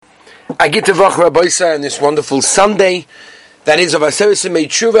I get to Vach Rabbeisa on this wonderful Sunday. That is of Aseres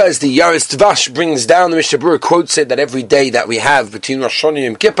Meitshuva, as the Yaris Tvash brings down. The Mishnah Berurah quotes it that every day that we have between Rosh Hashanah and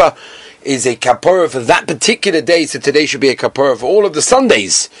Yom Kippur is a kapara for that particular day. So today should be a kapara for all of the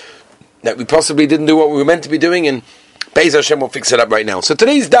Sundays that we possibly didn't do what we were meant to be doing, and Be'ez Hashem will fix it up right now. So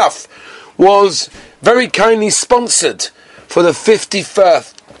today's daf was very kindly sponsored for the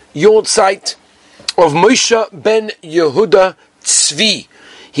 51st Yortzeit of Moshe ben Yehuda Tzvi.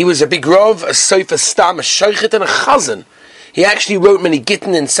 He was a big Rav, a Sofer Stam, a Shochet, and a Chazan. He actually wrote many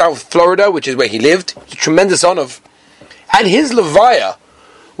Gittin in South Florida, which is where he lived. He's a tremendous honor. At his Levaya,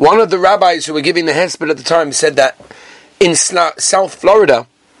 one of the rabbis who were giving the hesped at the time said that in South Florida,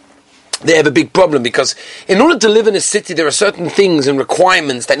 they have a big problem because in order to live in a city, there are certain things and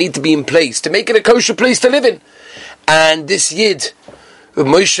requirements that need to be in place to make it a kosher place to live in. And this Yid,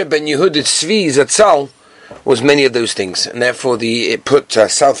 Moshe ben Yehuda Tzvi Zatzal, was many of those things, and therefore it put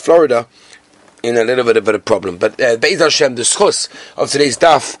South Florida in a little bit of a problem. But Be'ez Hashem, the schus of today's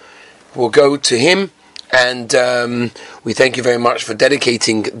daf will go to him, and we thank you very much for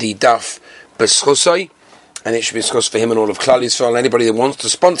dedicating the daf b'schusoi, and it should be schus for him and all of Klal Yisrael. Anybody that wants to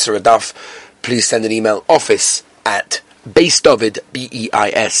sponsor a daf, please send an email, office@beisdavid,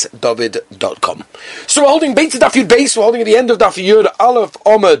 B-E-I-S, david.com. So we're holding Beit Daf Yud Beis, we're holding at the end of Daf Yud Aleph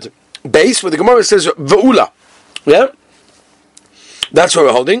Omid Base, where the Gemara says Ve'ula. Yeah? That's where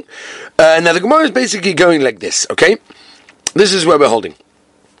we're holding. Now the Gemara is basically going like this, okay? This is where we're holding.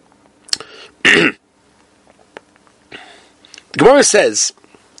 The Gemara says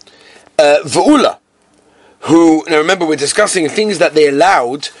Ve'ula, who, now remember we're discussing things that they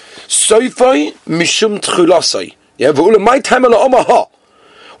allowed, Soifoi Mishum Tchulasoi. Yeah, Ve'ula, my time ala Omaha.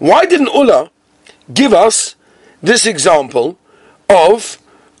 Why didn't Ula give us this example of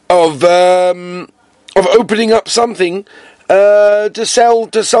opening up something to sell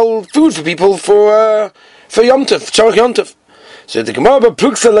food for people for Yom Tov, Tzarech Yom Tov? So the Gemara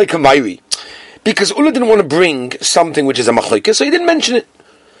plugsa like a Mairi, because Ula didn't want to bring something which is a machlokes, so he didn't mention it.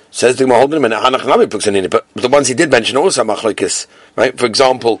 Says the Gemara, hold on a minute, Hanach Nami plugsa in it, but the ones he did mention are also machlokes, right? For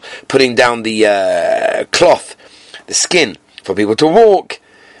example, putting down the cloth, the skin for people to walk,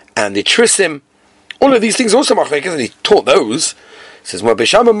 and the trisim. All of these things are also machlokes, and he taught those. Says, well,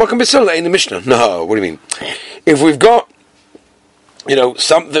 Beishama Makam B'Sila in the Mishnah. No, what do you mean? If we've got, we've got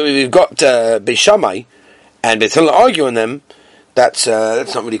Beishamai and B'Sila arguing them, that's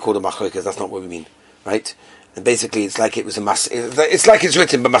not really called a machlokes. That's not what we mean, right? And basically, it's like it was it's like it's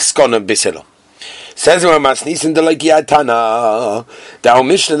written, but Maskona B'Sila. Says the our Mishnah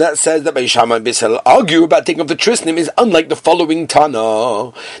that says that Beishama and Beisel argue about taking of the Trisnim is unlike the following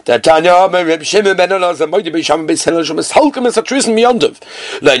Tana. The Tanya Reb Shimon ben Elazar Moed Beishama and Beisel Shemes Halkem is a Trisnim Yontiv.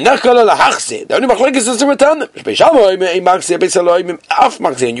 Leinachal lahachse. The only machlokes is to return them. Beishama Machse Beisel Af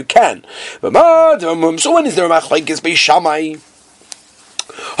Machse, and you can. So when is there a machlokes Beishama?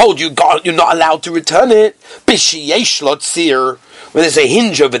 Hold, you're not allowed to return it. Bishiyesh lotzir. When there's a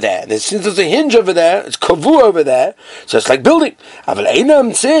hinge over there, and since there's a hinge over there, it's kavu over there, so it's like building.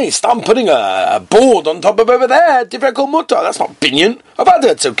 Stop putting a board on top of over there. Difficult mutter. That's not binyan. About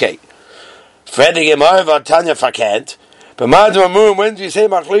that, it's okay. But when do you say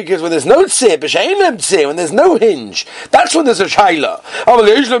machlokes when there's no tzeh, when there's no hinge? That's when there's a shayla. What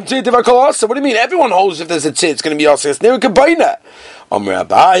do you mean? Everyone holds if there's a tzeh, it's going to be also near a kabaina.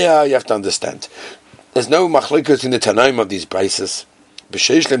 You have to understand. There's no machlokes in the Tanaim of these braces. If the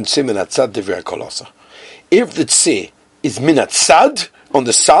tzeh is minatzad on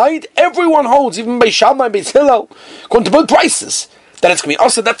the side, everyone holds, even by Shammai and Beis Hillel, according to both prices, that it's going to be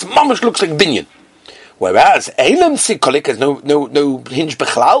also. That's mamash looks like binyan. Whereas Eilam Sikolik has no hinge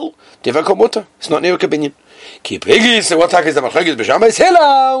bechlal, Divakol Mutter. It's not near a binyan. Keep Higgy, so what is the machlokes by Shammai Beis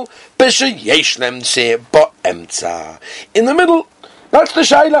Hillel? B'sheyesh lem tzeh ba'emtza. In the middle, that's the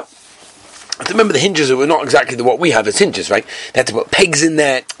shayla. Remember, the hinges are not exactly what we have as hinges, right? They have to put pegs in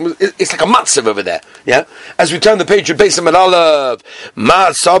there. It's like a matzav over there, yeah? As we turn the page to Beis Amalav,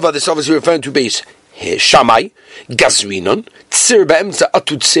 Ma'asava, this obviously referring to Beis Shammai, Gazrinon, Tzir Ba'emza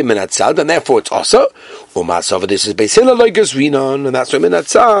Atut Simenatzad, and therefore it's also, or Ma'asava, this is Beis Hillel like Gazrinon, and that's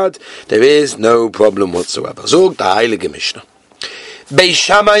Simenatzad. There is no problem whatsoever. Zog the Heilige Mishnah. Beis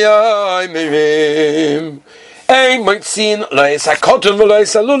Shammai, in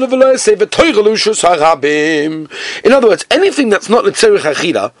other words, anything that's not l'tzerich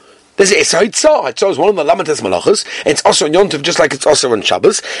achila, there's a Haitzah. Haitzah is one of the Lamates Malachas, and it's also on Yom Tov, just like it's also on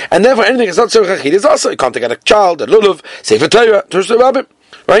Shabbos, and therefore anything that's not tzerich achila is also, you can't take out a child, a lulav, sefer Torah, Torah Rabbim,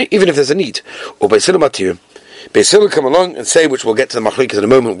 right? Even if there's a need. Or Beis Hillel Matir. Beis Hillel come along and say, which we'll get to the machlokes in a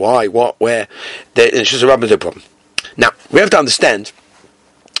moment, why, what, where, it's just a Rabbim, no problem. Now, we have to understand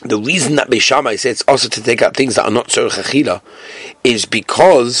The reason that Beis Shammai says it's also to take out things that are not tzorech achila is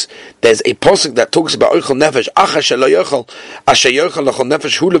because there's a pasuk that talks about oichel nefesh acha shelo yochel asher yochel lachol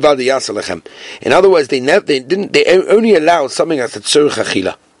nefesh hu levad yaseh lechem. In other words, they only allowed something that's a tzorech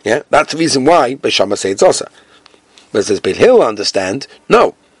achila. Yeah, that's the reason why Beis Shammai says it's also. But as Beis Hillel understand,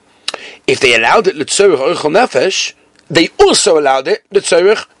 no. If they allowed it l'tzorech oichel nefesh, they also allowed it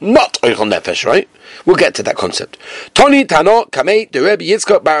l'tzorech not oichel nefesh, right? We'll get to that concept. Toni Tano Kamei the Rebbe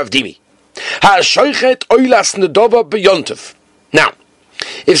Yitzchak Bar Avdimi. Ha-shoichet oilas nedova b'yontif. Now,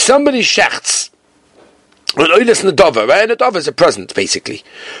 if somebody shechts an oilas nedova, right? Nedova is a present, basically,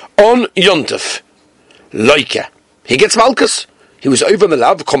 on yontif, loike, he gets malchus. He was over the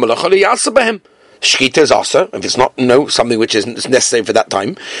lav, komalachal yasa b'hem. Shkita is asa, if it's not something which isn't necessary for that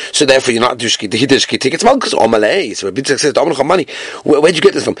time, so therefore you're not do shkita. He does shkita, it's malchus or malay. So Rabbi Yitzchak says, money. Where'd you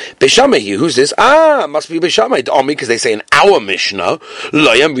get this from? Beis Shammai here. Who's this? Must be Beis Shammai. Because they say in our Mishnah,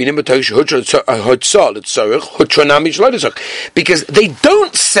 because they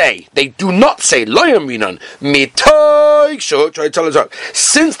do not say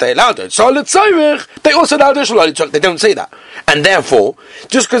since they allowed it, they also allowed it. They don't say that, and therefore,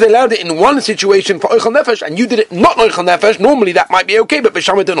 just because they allowed it in one situation for oichel nefesh, and you did it not oichel nefesh, normally that might be okay, but Beis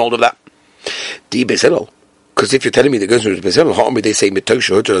Shammai didn't hold of that. Di Beis Hillel, because if you're telling me that goes to Beis Hillel, they say once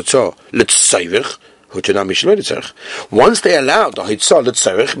they allowed the hitzah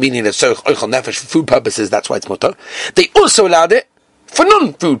l'tzorech, meaning the tzorech oichel nefesh for food purposes, that's why it's mutter. They also allowed it for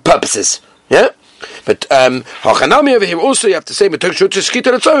non-food purposes. Yeah. But hachanami over here also you have to say and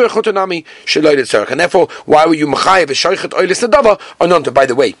therefore why were you mechayev v'shoichet oilis nedava on yontif? By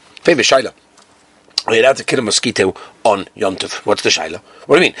the way, favorite shaila, are you allowed to kill a mosquito on yontif? What's the shaila?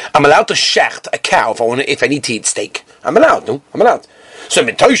 What do you mean? I'm allowed to shecht a cow if I need to eat steak. I'm allowed. No, I'm allowed. So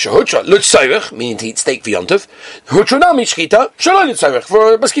mitoisha hutra l'tzorech, meaning to eat steak for yontif. Hutra nami shchita shaloi l'tzorech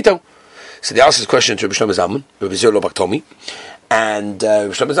for a mosquito. So they asked this question to Rabbi Shlomo Zalman, Rabbi Zir Lo Baktomi. And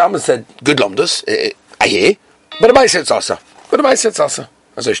Rabbi Shlomo Zalman said, good lomdus, I hear, but the Bai said it's also.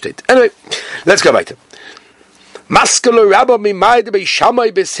 As I state. Anyway, let's go back.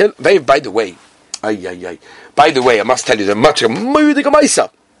 By the way, I must tell you the much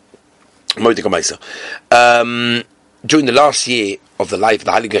during the last year of the life of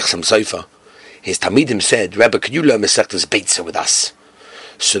the Heilige Chassam Sofer, his Talmidim said, Rebbe, could you learn Masechtas Beitza with us?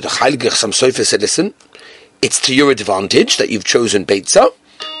 So the Heilige Chassam Sofer said, listen, it's to your advantage that you've chosen Beitza,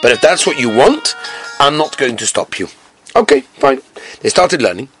 but if that's what you want, I'm not going to stop you. Okay, fine. They started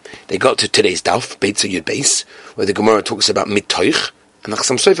learning. They got to today's Daf, Beitza Yud Beis, where the Gemara talks about Mitoich, and the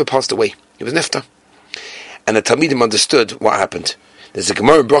Chassam Sofer passed away. He was Nefta. And the Talmidim understood what happened. There's a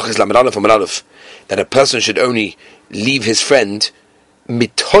Gemara in Brachas Lamed Aleph Amud Aleph that a person should only leave his friend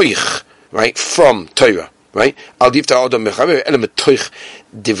Mitoich, right, from Torah, right? Al difta adam mechaver ele Mitoich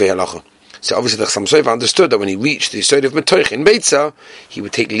divrei halacha. So obviously the Chassam Sofer understood that when he reached the side of Metoich in Beitza, he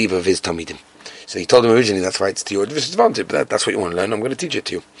would take leave of his Talmidim. So he told him originally, that's right, it's to your disadvantage, but that's what you want to learn, I'm going to teach it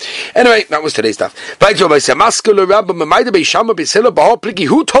to you. Anyway, that was today's stuff. Who told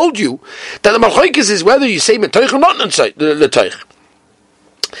you that the Malchoikis is whether you say Metoich or not Metoich?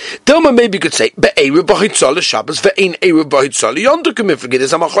 Dilma maybe could say, if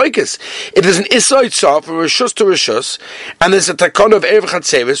there's an Issa Itzah from Rishus to Rishus, and there's a Takon of Erev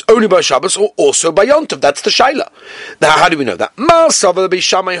Chatzeres only by Shabbos or also by Yontif, that's the Shaila. Now, how do we know that? Ma'asava Beis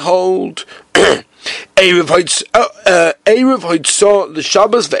Shammai hold Erev Hoitzah the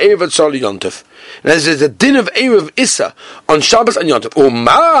Shabbos ve'Erev Hoitzah Yontif. There's a din of Erev Issa on Shabbos and Yontif.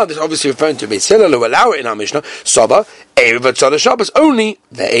 This is obviously referring to Beis Hillel who allow it in our Mishnah. Saba Erev Hoitzah Shabbos only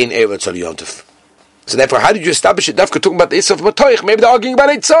ve'ein Erev Hoitzah Yontif. So therefore, how did you establish it? Dafka talking about the Issa of Matoich. Maybe they're arguing about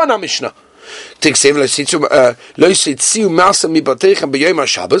Eitzah in our Mishnah. Tiksev lo sitziu masa mi bateichem b'yom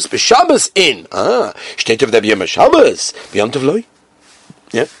HaShabbos b'Shabbos in. Steht over there b'yom HaShabbos b'Yontif loy.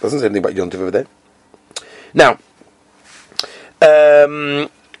 Yeah, doesn't say anything about Yontif over there. Now,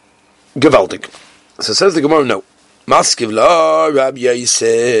 gewaltig. So says the Gemara, no. Maskiv la Rabbi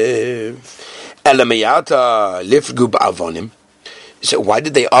Yosef elameyata lifgu ba'avonim. So why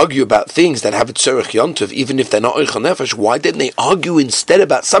did they argue about things that have a tzorech yontiv, even if they're not oichel nefesh? Why didn't they argue instead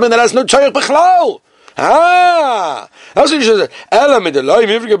about something that has no tzorech b'chlal? That's what he says.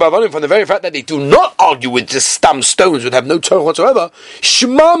 From the very fact that they do not argue with just stam stones which have no tzorech whatsoever.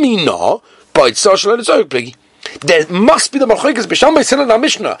 Shmamina by tzorech. There must be the machlokes Beis Shammai said in our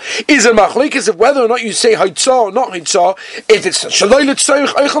Mishnah. Is a machlokes of whether or not you say haitzah or not haitzah? If it's shaloi l'tzorech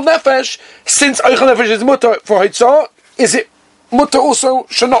oichel nefesh, since oichel nefesh is mutter for haitzah, is it mutter also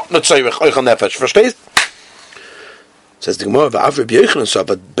shanot l'tzorech oichel nefesh? Verstehst? Says the Gemara, but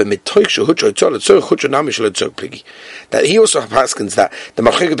that he also paskins that the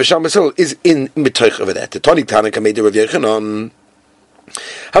Machlokas B'Sham B'Hillel is in mitoich over there. The Tani Tanaka made the Rav Yochanan.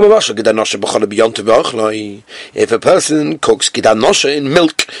 If a person cooks gidanosha in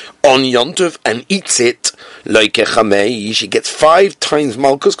milk on Yontiv and eats it like a chamei, she gets 5 times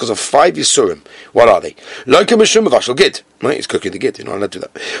malchus because of 5 yisurim. What are they? Like a mishum of ashal gid. Right, he's cooking the gid. You're not allowed to do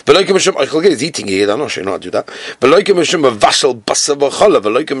that. But like a mishum ashal gid is eating gidanosha. You're not allowed to do that. But like a mishum of vashal basav v'chalav.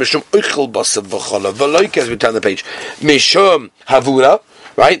 But like a mishum oichel basav v'chalav. But like, as we turn the page, mishum havura.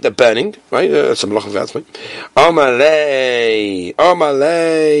 Right, the burning, right? That's a malach of Yatzmai.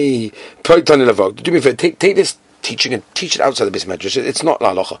 Amalei. Do me a favor, take this teaching and teach it outside the Beis Medrash. It's not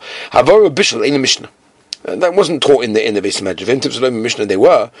la halacha. Havara bishul in the Mishnah. That wasn't taught in the Beis Medrash. In terms of Mishnah, they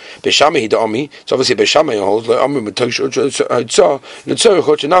were Beishamai hidami. So obviously Beishamai holds lo amru metosh utza letzorich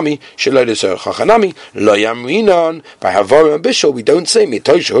hochanami shelo letzorich hachanami lo yamrinan. By havara and bishul, we don't say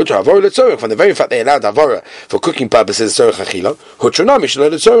metosh hochanami havara letzorich. From the very fact they allowed havara for cooking purposes tzorich achila hochanami shelo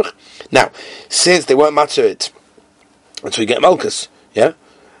letzorich. Now, since they weren't matzah it, that's where you get malchus. Yeah.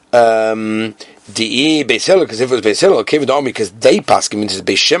 The Beis Hillel, because if it was Beis Hillel, came to the army because they passed him into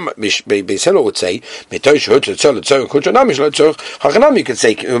Beis Hillel would say metosh hutz tzorich tzorich hochanami shelo tzorich hachanami could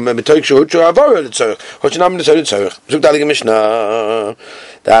say metosh hutz havara tzorich hochanami shelo tzorich. Zuk dalig Mishnah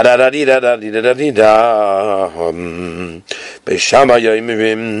da da da di da da di da da di da Beishama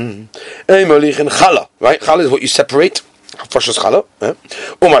yoyimim molichin chala. Right, chala is what you separate. Fashos chala,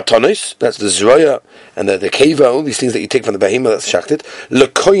 umatonis, that's the zroya and the keva, all these things that you take from the behemoth that's shachted.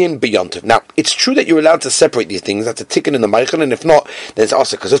 Lekoyin beyontiv. Now, it's true that you're allowed to separate these things. That's a tikkun in the meichel, and if not, then it's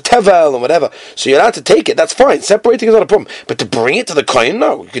also because of tevel and whatever. So you're allowed to take it. That's fine. Separating is not a problem. But to bring it to the koyin,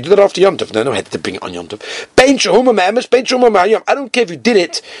 no, you can do that after yontiv. No had to bring it on yontiv. Bein shehuma me'emes, bein shehuma me'ayom. I don't care if you did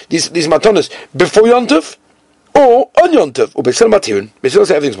it, these matonis, before yontiv or on yontiv or beisil matirin. Beisil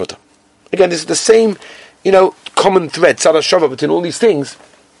say everything's mutter. Again, this is the same, common thread, tzara shava, between all these things,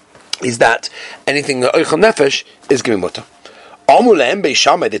 is that anything oichel nefesh is giving mutter. Amulem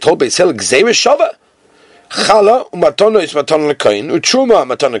Beishamai, they told Beis Hillel gzeira shava. Chala umatona is matona lekoyin, utruma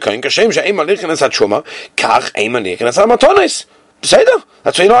matona lekoyin. Kashem she'eim alichin es hatruma, kach eim alichin es hamatonis. Beseder,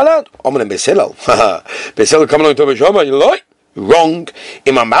 that's why you're not allowed. Amulem Beis Hillel. Beis Hillel come along to Beishamai, you're like, wrong.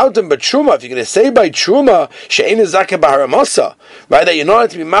 In my mountain, but truma, if you're going to say by truma, she'ein ezakeh b'haramasa, right, that you're not allowed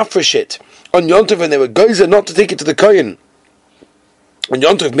to be mafresh it on Yontif, when they were geyser not to take it to the koyin. On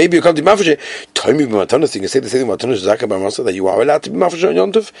Yontif, maybe you come to mafresh it. Tell me, Matanas, you can say the same thing about Matanas Zakah B'Masa, that you are allowed to be mafresh on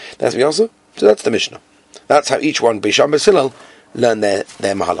Yontif. That's the answer. So that's the Mishnah. That's how each one, Beisham Beis Hillel, learn their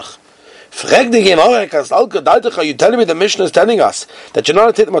mahalach. You telling me the Mishnah is telling us that you're not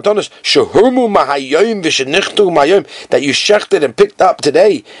allowed to take the Matanas Shehurmu Mahayim V'Shenichtu Mahayim, that you shechted and picked up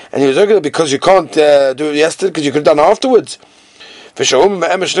today, and you're talking because you can't do it yesterday because you could have done it afterwards. Who's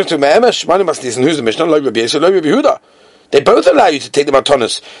the Mishnah? They both allow you to take the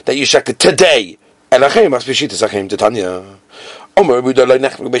matonis that you shechted today. And Achem must be Shitas Achem Titania. Omer Buda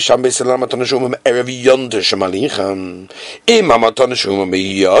Leinech Beisham Beis Hillel matonis Erev Yonter Shemalichan. Ima matonis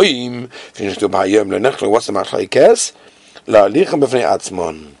Meyoim. Finish to Bayom Leinech. What's the machlekes? La Lichem B'fnei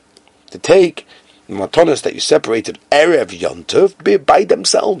Atzmon. To take the matonis that you separated Erev Yonter by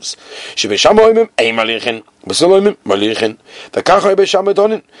themselves. Shebesham Oimim Eim Alichin. B'Saloimim Malichin. The Kachai Beisham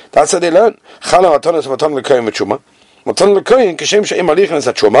Bedonin. That's how they learn. Chala matonis matonis lekoyim v'tshuma. Matan lekoyin kashem she'im malichin es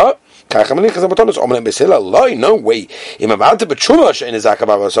hatruma. Kach malichin es matanos. Omelem Beis Hillel. Loi, no way. Im amante b'tshuma she'in ezakah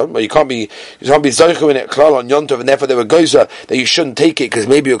b'avasam. But you can't be zoichu in it klal on Yontov, and therefore they were geyser that you shouldn't take it because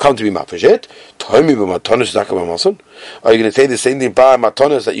maybe you'll come to be mafresh. Toimi b'matanos ezakah b'avasam. Are you going to say the same thing by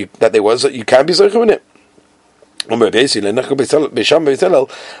matanos that there was that you can be zoichu in it? Omer Beis Hillel nechel Beisham Beis Hillel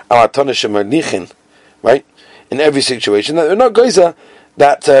amatanos shemalichin. Right, in every situation that they're not geyser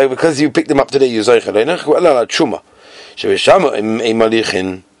that because you picked them up today you zoichu nechel ela truma. Sheveshama ein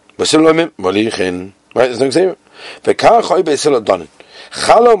malichin, b'Saloimim malichin. Right, there's no example. V'kach hoy Beis Hillel donin.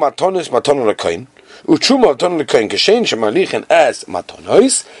 Chalo matonis matono lekoyin. Utruma matono lekoyin. Kashen shemalichin as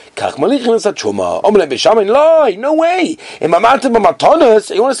matonos. Kach malichin as a truma. Omelem Beisham lie. No way. In my mountain matonos,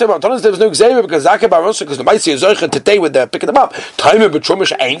 you want to say matonos? There was no example because Zakah B'Masa, because the Ma'aseh is zoicha today with picking them up. Time of b'truma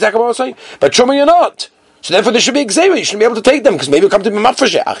she'ain Zakah B'Masa, but truma you're not. So therefore there should be example. You shouldn't be able to take them because maybe you'll come to be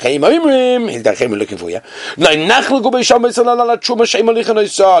mafresh. Achem oimrim. He's the Achem looking for you. No, nachl go Beisham Beis Hillel ala truma she'im malichin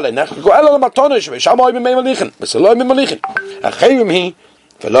oisal. Nachl go ala matonos Beisham oimrim meim malichin. B'Saloimim malichin. Achem hi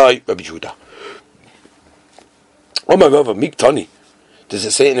v'loi Rabbi Yehuda. Oh my God, miktani. Does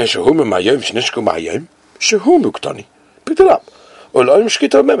it say in a shehum ma'ayim shnishku ma'ayim? Shehum miktani. Pick it up. Olayim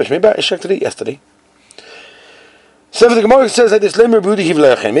shkita memesh. Maybe I checked it yesterday. So if the Gemara says that this lemer budi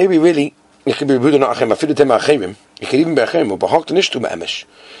hivlechem, maybe really it could be Rabbi Yehuda not Achim, Afilu Tema Achimim. It could even be Achim, but Bahakta Nishtu Ma'emesh.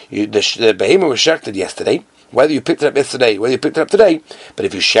 The behemoth was shechted yesterday, whether you picked it up yesterday, whether you picked it up today, but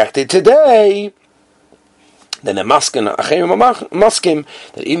if you shecht it today, then a maskim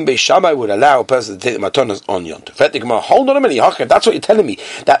that even Beis Shammai would allow a person to take the matanos on Yom Tov. Hold on a minute, that's what you're telling me,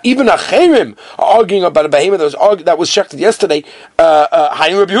 that even Achirim are arguing about a behemoth that was shechted yesterday.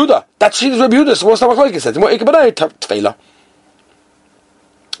 Hayim Rabbi Yehuda, that's Rabbi Yehuda. So what's the machlokes? Said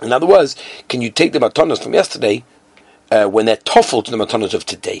in other words, can you take the matanos from yesterday when they're toffel to the matanos of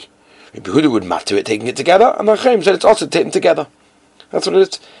today? Rabbi Yehuda would matter it taking it together, and Achirim said it's also taken together. That's what it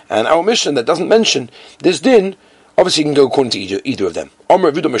is. And our mission that doesn't mention this din, obviously you can go according to either of them.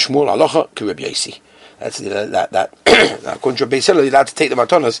 Omer Rabbi Mishmuel halacha ki Rabbi Yosi. That's that according to Rabbi Yosi, you're allowed to take the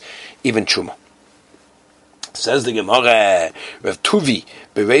matanos, even truma. Says the Gemara, Rav Tuvi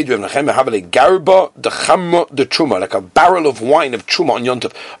bereid Rav Nachem have a garba de chamra de truma, like a barrel of wine of truma on Yom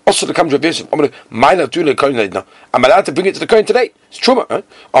Tov. Also to come to Rav Yosef, I'm allowed to bring it to the kohen today. It's truma, right?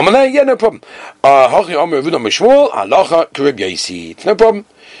 Yeah, no problem. It's no problem.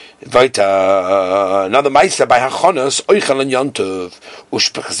 Another Maisa by Hachonos Oichel and Yom Tov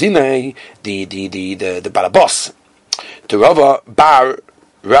Ushpechzinei the balabos. The Rava Bar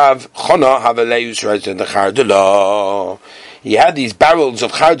Rav Chona Havaleus right in the Chardula. He had these barrels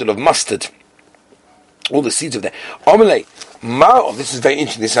of chardul, of mustard, all the seeds of that. Omelei Mao. This is very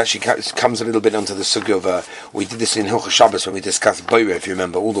interesting. This actually comes a little bit onto the sugya of. We did this in Hilchos Shabbos when we discussed boira, if you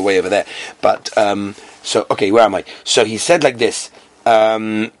remember, all the way over there. But so okay, where am I? So he said like this. Where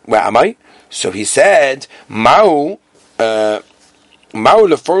am I? So he said Mao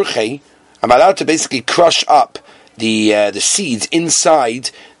leforche. I'm allowed to basically crush up the seeds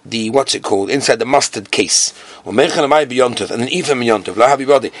inside the inside the mustard case. And then even Yom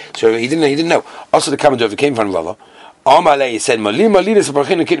Tov. So he didn't know. Also the comment over came from Rava. Amalei said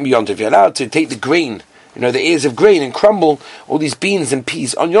you're allowed to take the grain, the ears of grain, and crumble all these beans and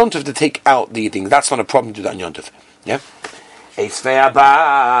peas on Yom Tov to take out the things. That's not a problem to do that on Yom Tov. Yeah. Yeah.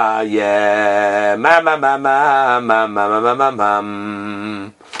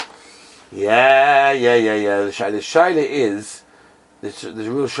 The shaila is,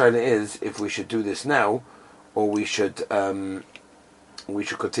 the real shaila is if we should do this now, or we should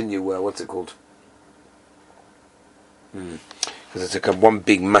continue. What's it called? Because it's like one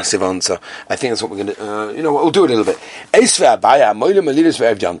big massive answer. I think that's what we're going to. You know what? We'll do it a little bit.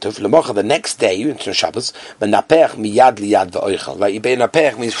 The next day, into Shabbos, right?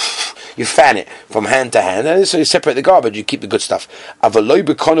 Means you fan it from hand to hand, and so you separate the garbage. You keep the good stuff. Right?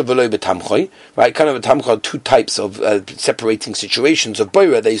 Kind of a tamcha, two types of separating situations of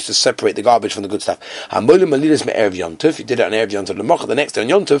boira. They used to separate the garbage from the good stuff. You did it on erev Yom Tov. The next day on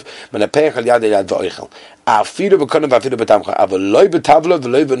Yom Tov,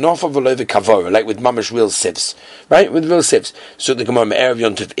 like with mamash real sieves, right? With real sieves. So the Gemara erev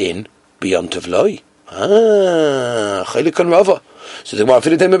Yom Tov in Yom Tov loy. Chaylik on Rava. So the Gemara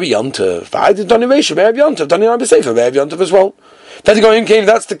fitted him be Yom Tov. I did done erev Yom Tov. Done erev Sefer erev Yom Tov as well. That's going in.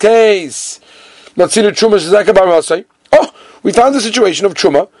 That's the case. Not seen a truma zakabar masay. Oh, we found the situation of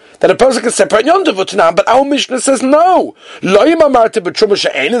truma that a person can separate Yom Tov Tanam, but our Mishnah says no. Lo yimamarte b'truma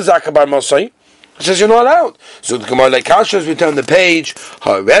she'ein zakabar masay. It says you're not allowed. So the Gemara like Kashas, we turn the page.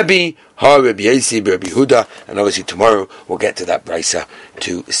 Ha Rabbi Yosi, Rabbi Yehuda, and obviously tomorrow we'll get to that brisa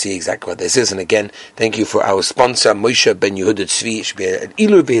to see exactly what this is. And again, thank you for our sponsor Moshe Ben Yehuda Tzvi. It should be an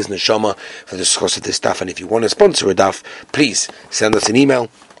Ilur Beis Neshama for the discuss of this stuff. And if you want to sponsor a daf, please send us an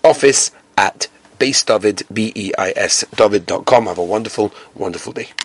email, office@beisdavid.com. Have a wonderful, wonderful day.